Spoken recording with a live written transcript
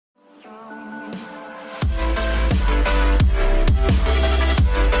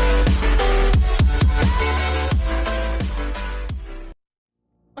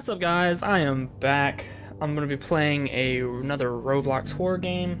What's up, guys? I am back. I'm gonna be playing another Roblox horror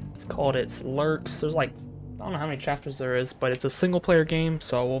game. It's Lurks. There's like, I don't know how many chapters there is, but it's a single player game,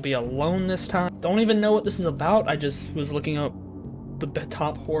 so I will be alone this time. Don't even know what this is about. I just was looking up the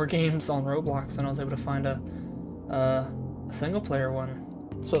top horror games on Roblox and I was able to find a single player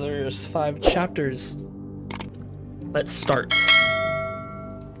one. So there's 5 chapters. Let's start.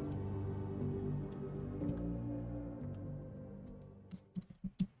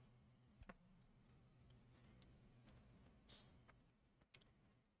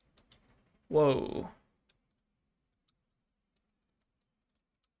 Whoa.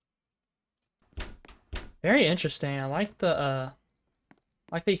 Very interesting. I like the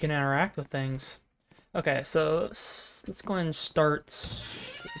like that you can interact with things. Okay, so let's go ahead and start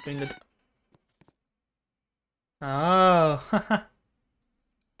doing the. Oh,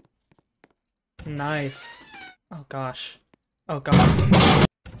 nice. Oh gosh. Oh god.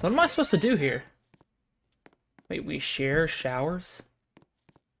 So what am I supposed to do here? Wait, we share showers?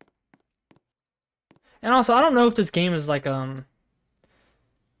 And also, I don't know if this game is like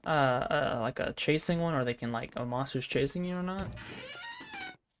like a chasing one, or they can like a monster's chasing you or not.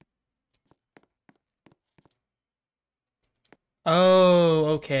 Oh,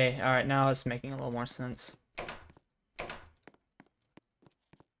 okay. All right, now it's making a little more sense.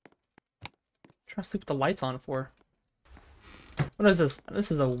 Trying to sleep with the lights on for. What is this?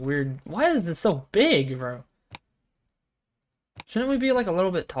 This is a weird. Why is it so big, bro? Shouldn't we be like a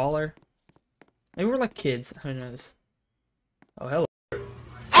little bit taller? Maybe we're like kids. Who knows? Oh, hello.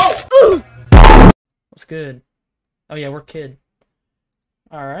 Oh! What's good? Oh yeah, we're kid.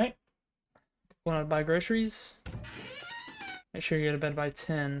 All right. Going out to buy groceries. Make sure you go to bed by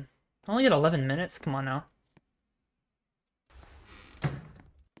 10. I only get 11 minutes. Come on now.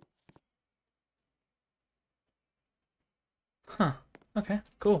 Huh. Okay,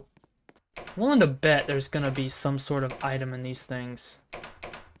 cool. I'm willing to bet there's gonna be some sort of item in these things.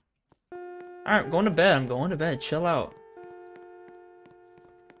 Alright, I'm going to bed. I'm going to bed. Chill out.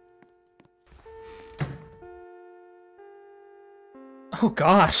 Oh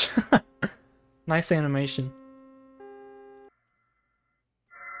gosh. Nice animation.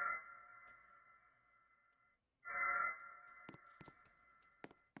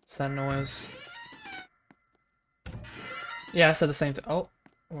 What's that noise? Yeah, I said the same thing. Oh,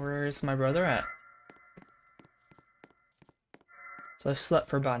 where's my brother at? So I slept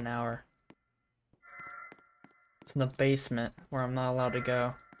for about an hour. It's in the basement where I'm not allowed to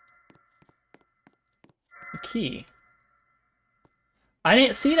go. The key. I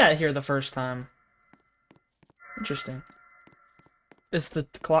didn't see that here the first time. Interesting. Is the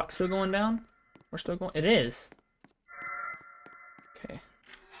clock still going down? We're still going? It is. Okay.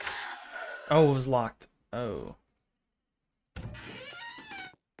 Oh, it was locked. Oh.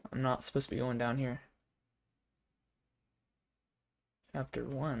 I'm not supposed to be going down here. Chapter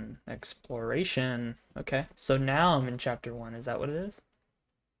 1. Exploration. Okay. So now I'm in chapter 1. Is that what it is?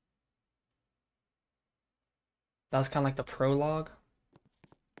 That was kind of like the prologue.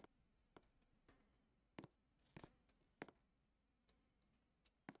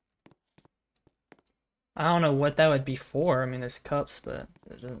 I don't know what that would be for. I mean, there's cups, but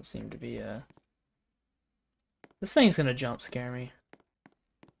there doesn't seem to be a... This thing's gonna jump scare me.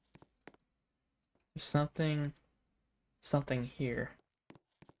 There's something here.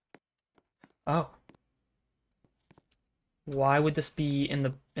 Oh. Why would this be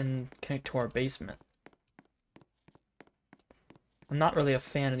connect to our basement? I'm not really a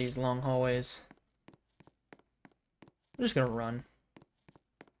fan of these long hallways. I'm just gonna run.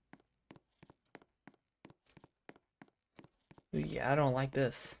 Yeah, I don't like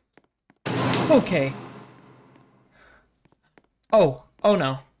this. Okay. Oh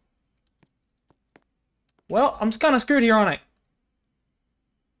no. Well, I'm kind of screwed here, aren't I?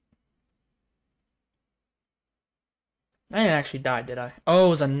 I didn't actually die, did I? Oh, it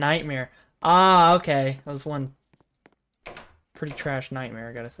was a nightmare. Ah, okay. That was one pretty trash nightmare,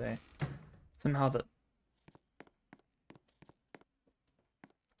 I gotta say. Somehow the...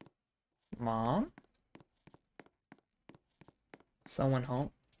 Mom? Someone home?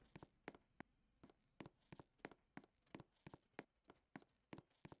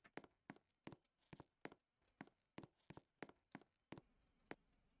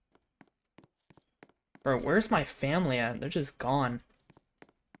 Bro, where's my family at? They're just gone.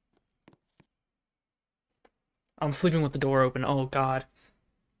 I'm sleeping with the door open. Oh god.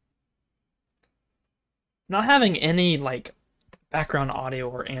 Not having any, like, background audio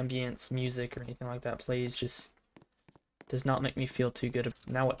or ambience music or anything like that plays just does not make me feel too good.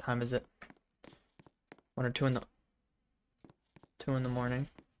 Now what time is it? 1 or 2 in the morning.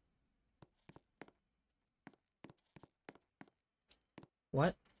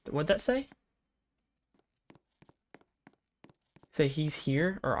 What? What'd that say? Say he's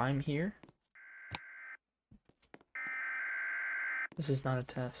here or I'm here? This is not a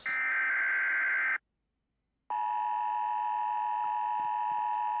test.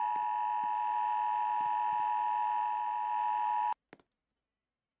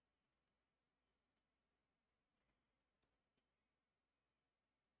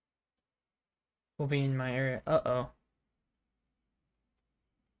 Will be in my area. Uh-oh.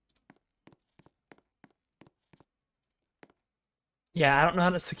 Yeah, I don't know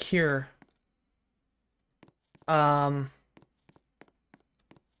how to secure.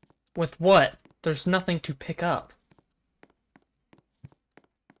 With what? There's nothing to pick up.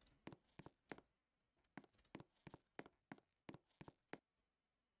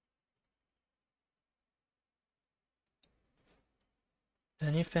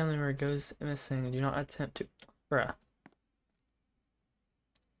 Any family member goes missing, do not attempt to. Bruh.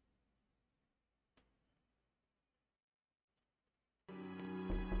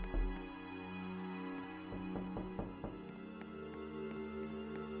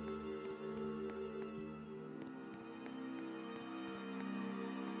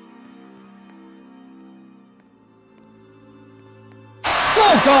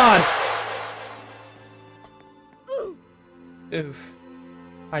 Oh god! Oof.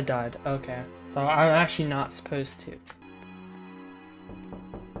 I died. Okay. So I'm actually not supposed to.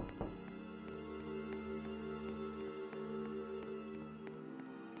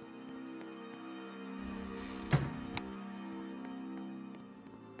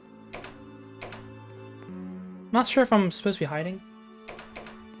 I'm not sure if I'm supposed to be hiding.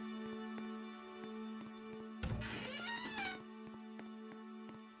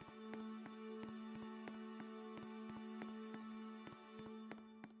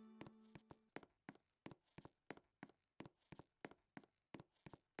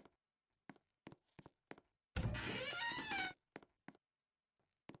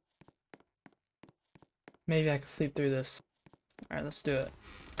 Maybe I can sleep through this. Alright, let's do it.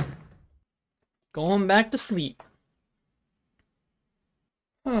 Going back to sleep.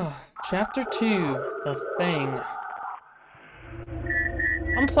 Chapter 2, The Thing.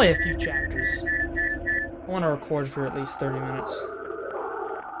 I'm gonna play a few chapters. I want to record for at least 30 minutes.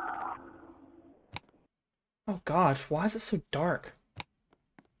 Oh gosh, why is it so dark?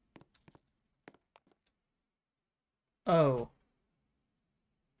 Oh.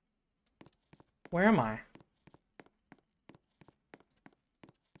 Where am I?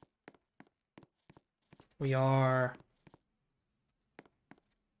 We are...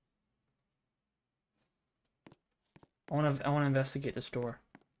 I wanna investigate this door.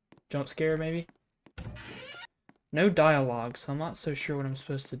 Jump scare, maybe? No dialogue, so I'm not so sure what I'm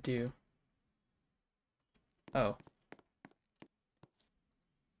supposed to do. Oh.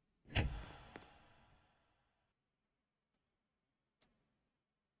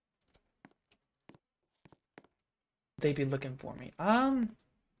 They be looking for me.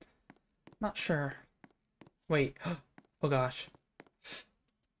 Not sure. Wait. Oh gosh.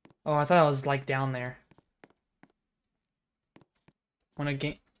 Oh, I thought I was like down there. When a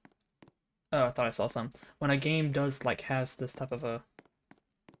game... Oh, I thought I saw some. When a game does like has this type of a...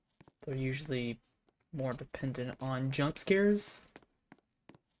 They're usually more dependent on jump scares.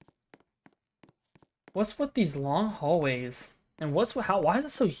 What's with these long hallways? And why is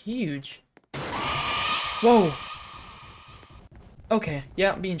it so huge? Whoa! Okay,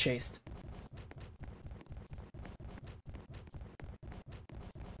 yeah, I'm being chased.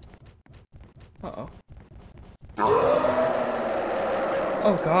 Uh-oh.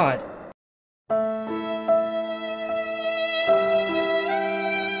 Oh god.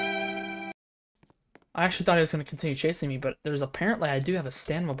 I actually thought he was going to continue chasing me, but there's apparently I do have a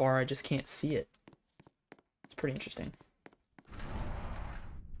stamina bar, I just can't see it. It's pretty interesting.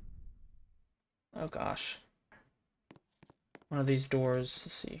 Oh gosh. One of these doors,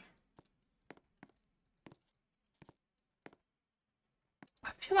 let's see. I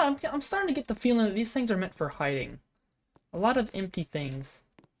feel like I'm starting to get the feeling that these things are meant for hiding. A lot of empty things.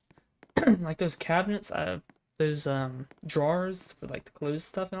 Like those cabinets, those drawers for like the clothes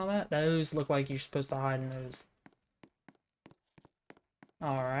stuff and all that. Those look like you're supposed to hide in those.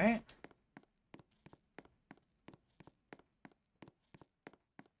 Alright.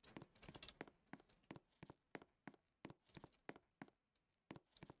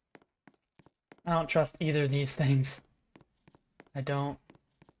 I don't trust either of these things. I don't.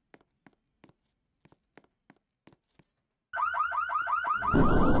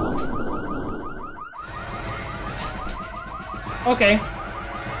 Okay.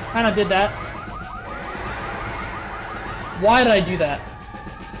 Kinda did that. Why did I do that?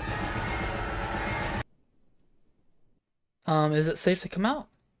 Is it safe to come out?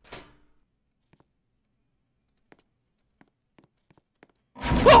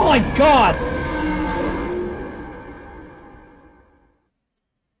 Oh my god!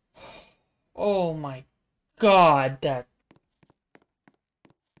 Oh my god, that...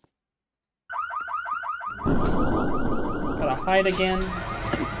 Gotta hide again.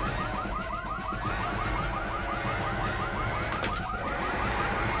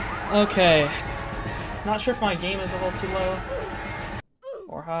 Okay. Not sure if my game is a little too low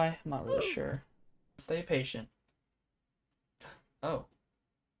or high. I'm not really sure. Stay patient. Oh.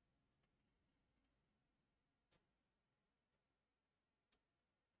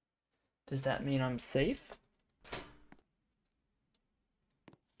 Does that mean I'm safe?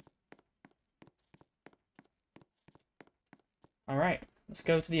 Alright, let's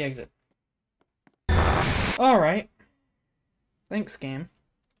go to the exit. Alright. Thanks, game.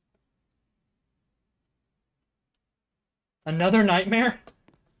 Another nightmare?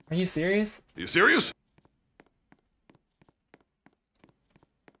 Are you serious? Are you serious?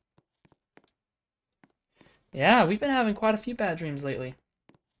 Yeah, we've been having quite a few bad dreams lately.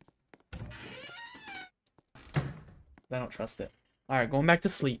 I don't trust it. Alright, going back to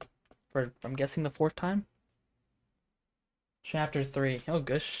sleep. For, I'm guessing, the 4th time? Chapter 3. Oh,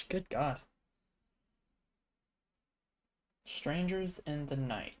 gosh, good God. Strangers in the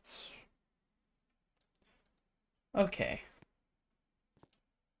Night. Okay.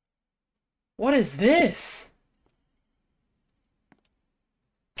 What is this?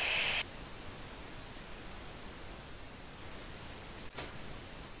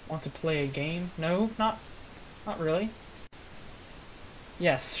 Want to play a game? No, not really.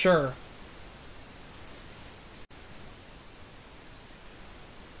 Yes, sure.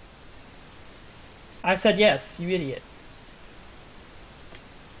 I said yes, you idiot.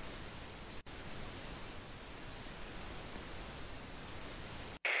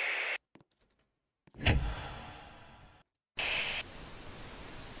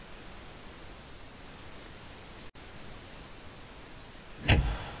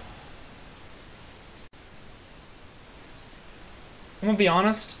 I'm gonna be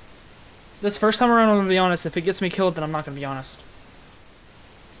honest. This first time around, I'm gonna be honest. If it gets me killed, then I'm not gonna be honest.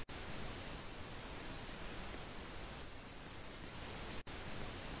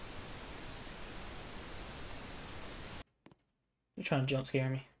 You're trying to jump scare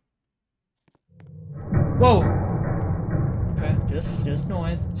me. Whoa! Okay, just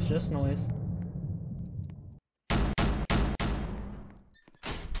noise. Just noise.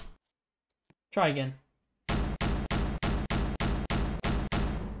 Try again.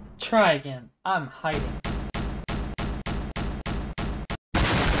 Try again. I'm hiding.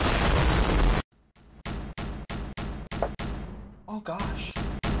 Oh gosh.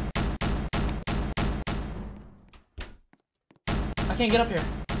 I can't get up here.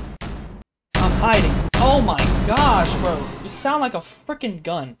 I'm hiding. Oh my gosh, bro. You sound like a freaking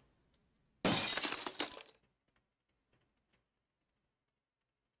gun.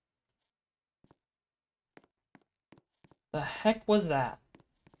 The heck was that?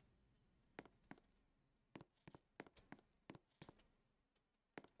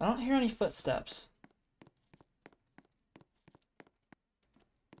 I don't hear any footsteps.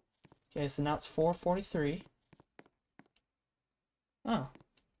 Okay, so now it's 4:43. Oh,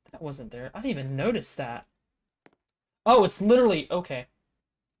 that wasn't there. I didn't even notice that. Oh, it's literally... Okay.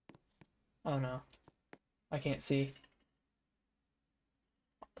 Oh no. I can't see.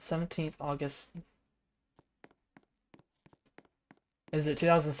 17th August. Is it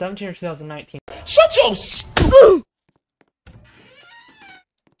 2017 or 2019? Shut your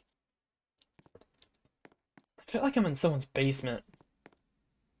I feel like I'm in someone's basement.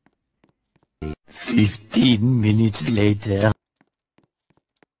 15 minutes later.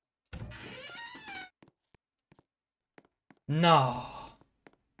 No.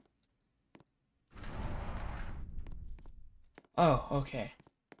 Oh, okay.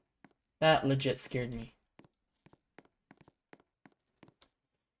 That legit scared me.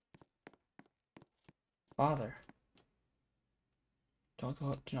 Father. Don't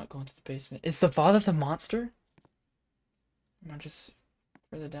go up, do not go into the basement. Is the father the monster? Am I just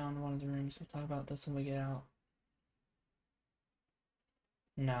further down one of the rooms? We'll talk about this when we get out.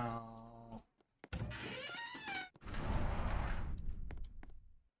 No.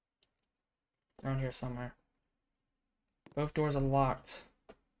 Around here somewhere. Both doors are locked.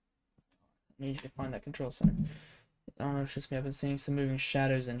 I need you to find that control center. I don't know if it's just me. I've been seeing some moving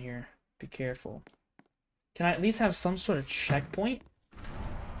shadows in here. Be careful. Can I at least have some sort of checkpoint?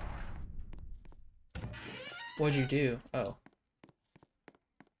 What'd you do? Oh.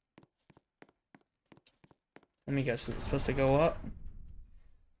 Let me guess, it's supposed to go up?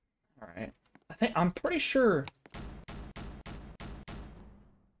 Alright. I'm pretty sure.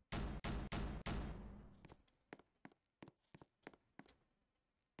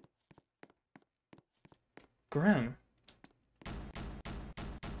 Grim.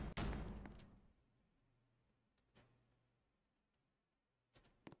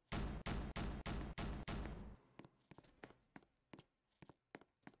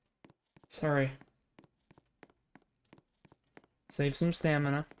 Sorry. Save some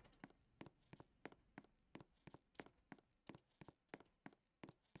stamina.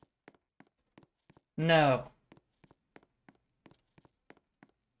 No.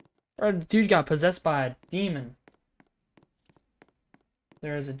 Or the dude got possessed by a demon.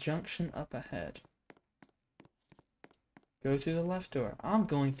 There is a junction up ahead. Go through the left door. I'm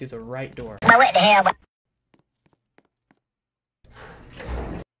going through the right door. Now what the hell?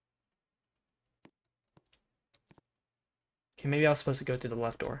 Okay, maybe I was supposed to go through the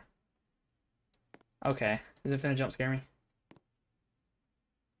left door. Okay. Is it finna jump scare me?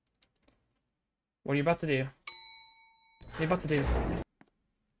 What are you about to do? What are you about to do?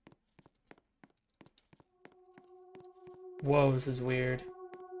 Whoa, this is weird.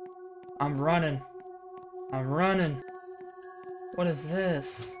 I'm running. I'm running. What is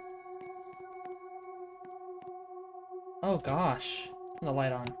this? Oh gosh. Turn the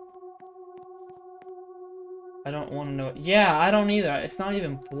light on. I don't want to know. Yeah, I don't either. It's not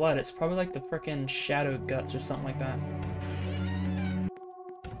even blood. It's probably like the frickin' shadow guts or something like that.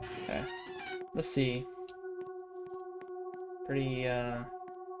 Okay. Let's see. Pretty, weird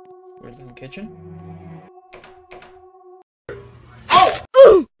looking kitchen.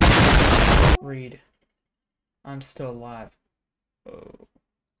 Oh! Read. I'm still alive. Oh.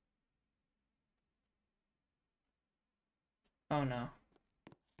 Oh no.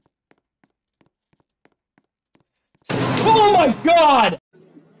 Oh my god!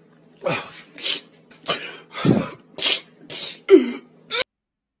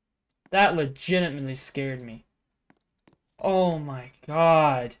 That legitimately scared me. Oh my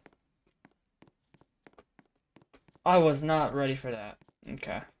god. I was not ready for that.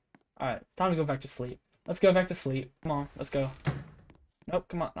 Okay. Alright, time to go back to sleep. Let's go back to sleep. Come on, let's go. Nope,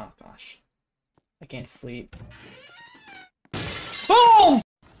 come on. Oh gosh. I can't sleep. Boom!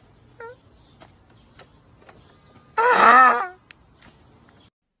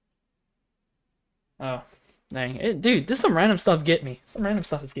 Oh, dang. Dude, this some random stuff get me. Some random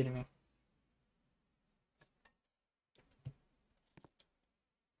stuff is getting me.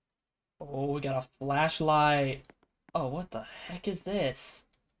 Oh, we got a flashlight. Oh, what the heck is this?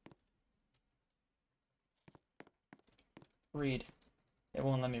 Read. It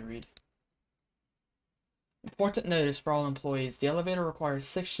won't let me read. Important notice for all employees. The elevator requires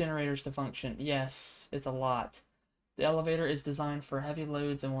 6 generators to function. Yes, it's a lot. The elevator is designed for heavy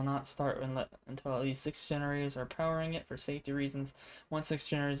loads and will not start until at least 6 generators are powering it for safety reasons. Once 6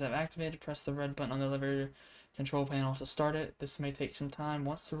 generators have activated, press the red button on the elevator control panel to start it. This may take some time.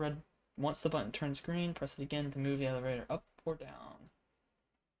 Once the button turns green, press it again to move the elevator up or down.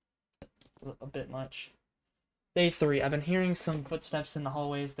 A bit much. Day 3. I've been hearing some footsteps in the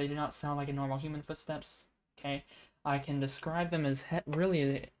hallways. They do not sound like a normal human footsteps. Okay, I can describe them as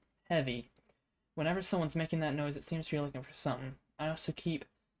really heavy. Whenever someone's making that noise, it seems to be looking for something. I also keep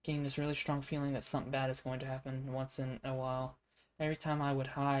getting this really strong feeling that something bad is going to happen once in a while. Every time I would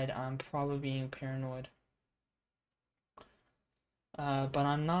hide, I'm probably being paranoid. But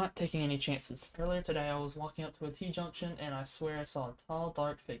I'm not taking any chances. Earlier today, I was walking up to a T-junction, and I swear I saw a tall,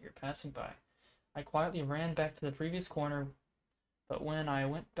 dark figure passing by. I quietly ran back to the previous corner, but when I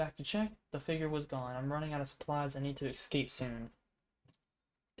went back to check, the figure was gone. I'm running out of supplies. I need to escape soon.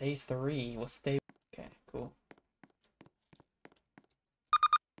 Day 3. What's day? Okay, cool.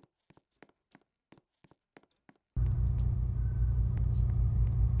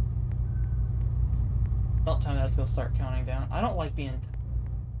 Don't tell me that's gonna start counting down. I don't like being...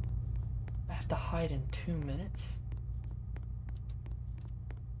 I have to hide in 2 minutes?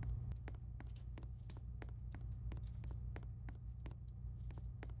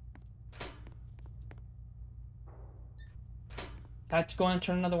 I have to go and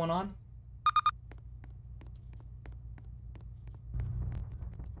turn another one on?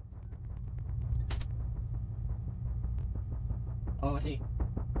 Oh, I see.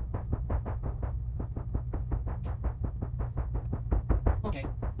 Okay.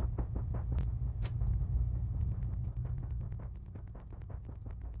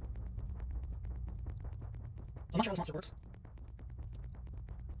 I'm not sure how this monster works.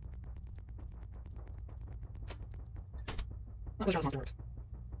 I'm not really sure how this monster works.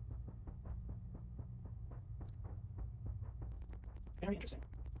 Very interesting.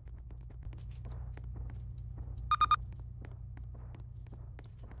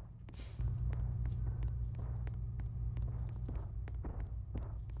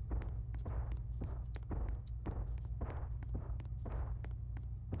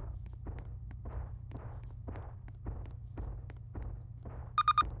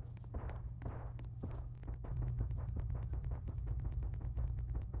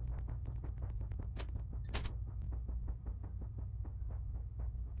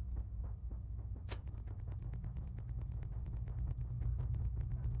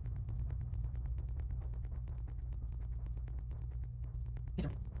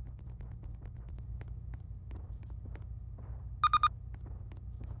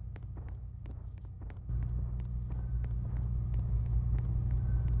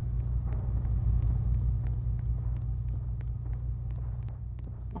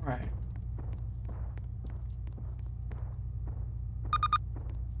 All right.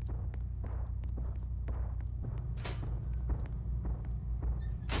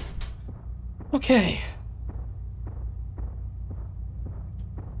 Okay.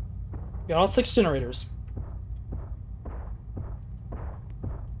 Got all 6 generators.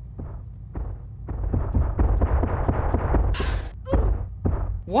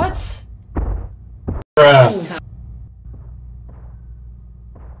 What? Bruh.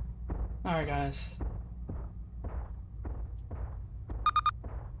 Alright, guys.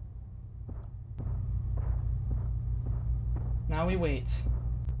 Now we wait.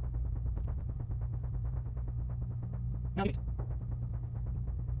 Now we...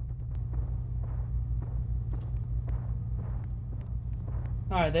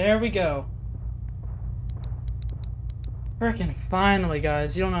 Alright, there we go. Frickin' finally,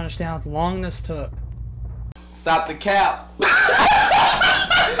 guys. You don't understand how long this took. Stop the cap. Stop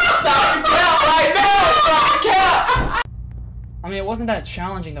the cap right now. Stop the cap. I mean, it wasn't that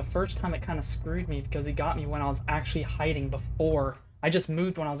challenging. The first time it kind of screwed me because he got me when I was actually hiding before. I just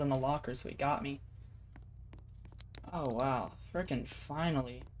moved when I was in the locker, so he got me. Oh, wow. Frickin'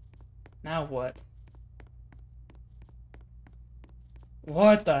 finally. Now what?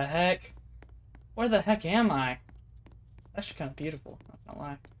 What the heck? Where the heck am I? That's actually kind of beautiful, not gonna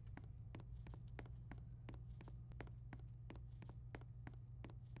lie.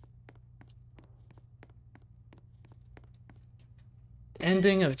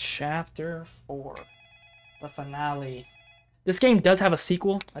 Ending of chapter 4. The finale. This game does have a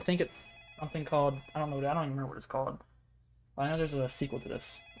sequel. I think it's something called, I don't know, I don't even remember what it's called. I know there's a sequel to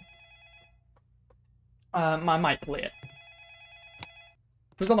this. I might play it.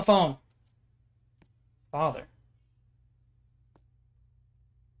 Who's on the phone? Father.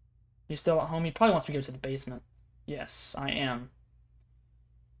 You still at home? He probably wants me to go to the basement. Yes, I am.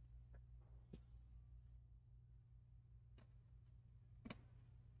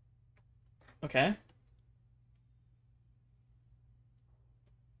 Okay.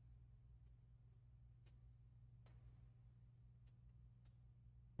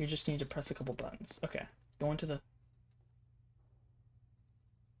 You just need to press a couple buttons. Okay. Go into the...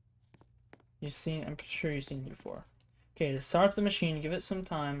 I'm sure you've seen it before. Okay, to start the machine, give it some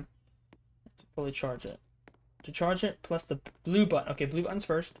time to fully charge it. To charge it, press the blue button. Okay, blue button's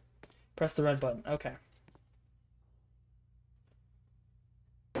first. Press the red button. Okay.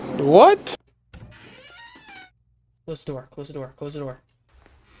 What? Close the door. Close the door. Close the door.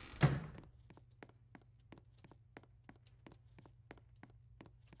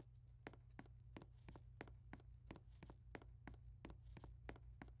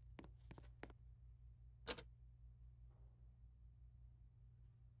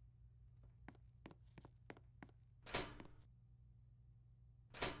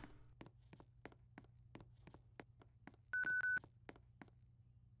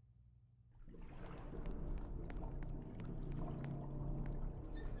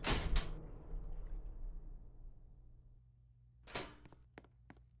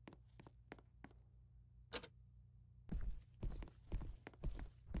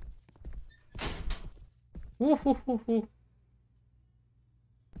 Woo hoo hoo hoo.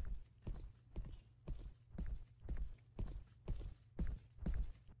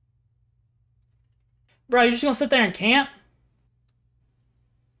 Bro, you just gonna sit there and camp?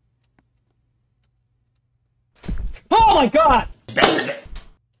 Oh my god!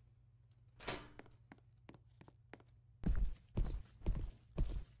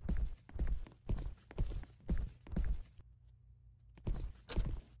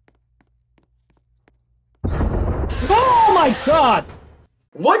 Oh my god!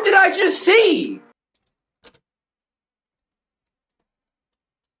 What did I just see?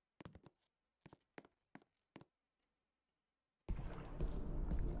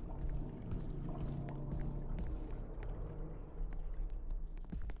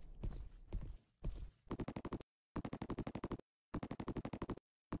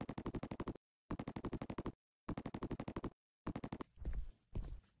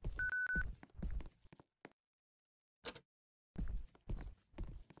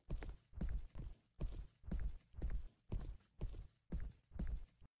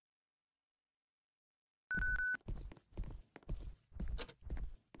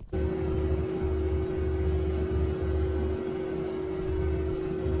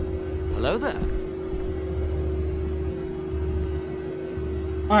 Hello there.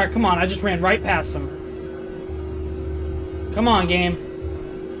 Alright, come on. I just ran right past him. Come on, game.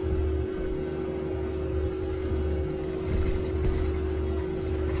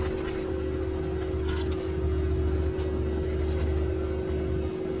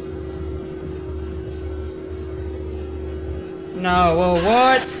 No, well,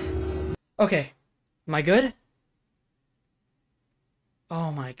 what? Okay. Am I good? Oh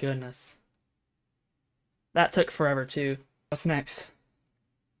my goodness. That took forever, too. What's next?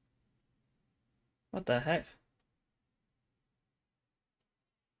 What the heck?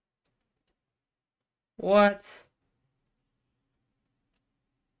 What?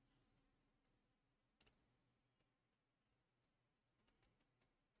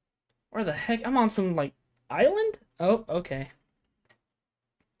 Where the heck? I'm on some, like, island? Oh, okay.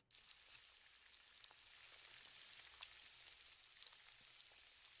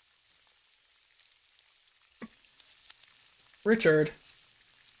 Richard.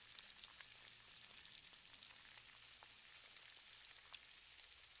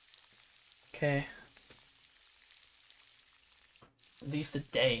 Okay. At least a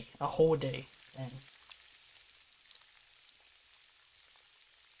day. A whole day. Dang.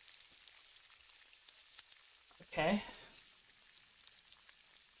 Okay.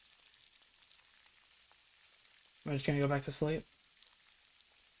 I'm just gonna go back to sleep.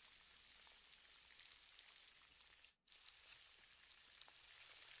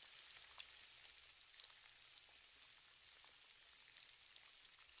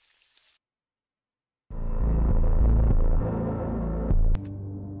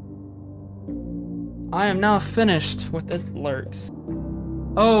 I am now finished with this Lurks.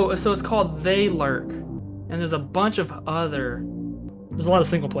 Oh, so it's called They Lurk. And there's a bunch of other... There's a lot of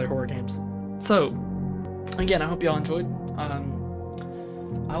single-player horror games. So, again, I hope y'all enjoyed.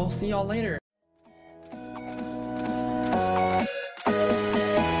 I will see y'all later.